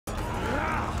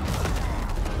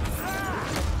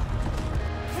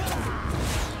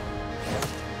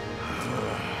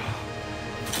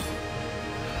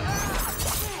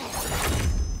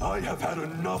I have had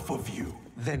enough of you.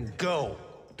 Then go,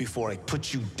 before I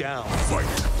put you down. Fight!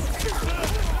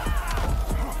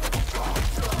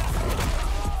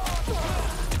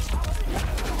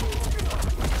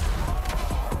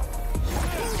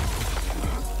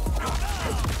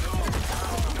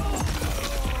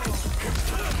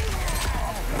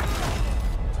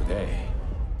 Today,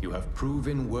 you have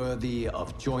proven worthy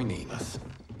of joining us.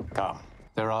 Come,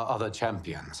 there are other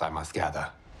champions I must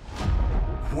gather.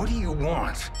 What do you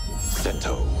want?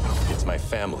 Sento. It's my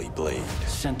family blade.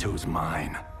 Sento's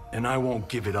mine, and I won't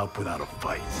give it up without a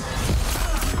fight.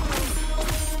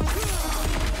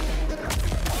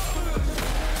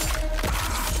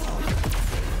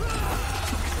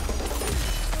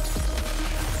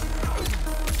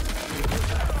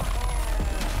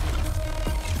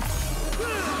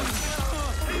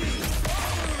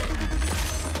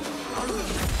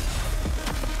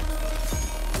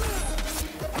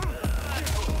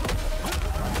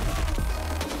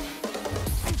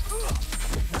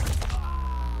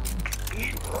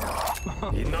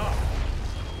 Enough!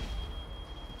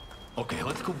 Okay,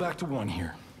 let's go back to one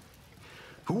here.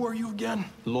 Who are you again?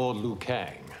 Lord Liu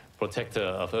Kang, protector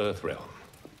of Earthrealm,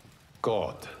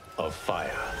 god of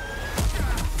fire.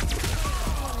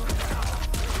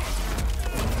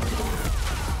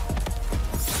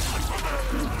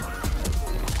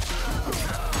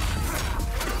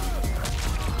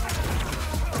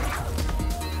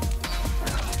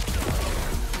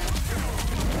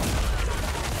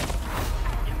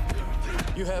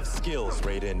 You have skills,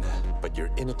 Raiden, but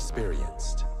you're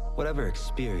inexperienced. Whatever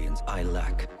experience I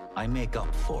lack, I make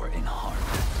up for in heart.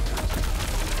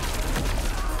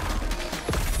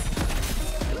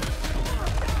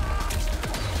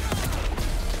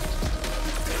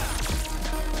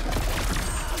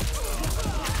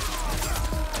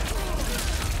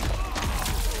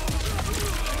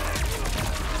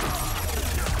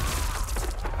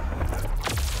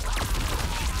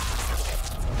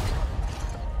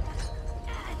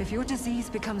 If your disease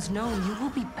becomes known, you will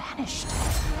be banished.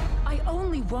 I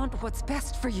only want what's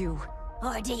best for you.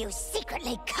 Or do you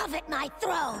secretly covet my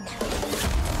throne?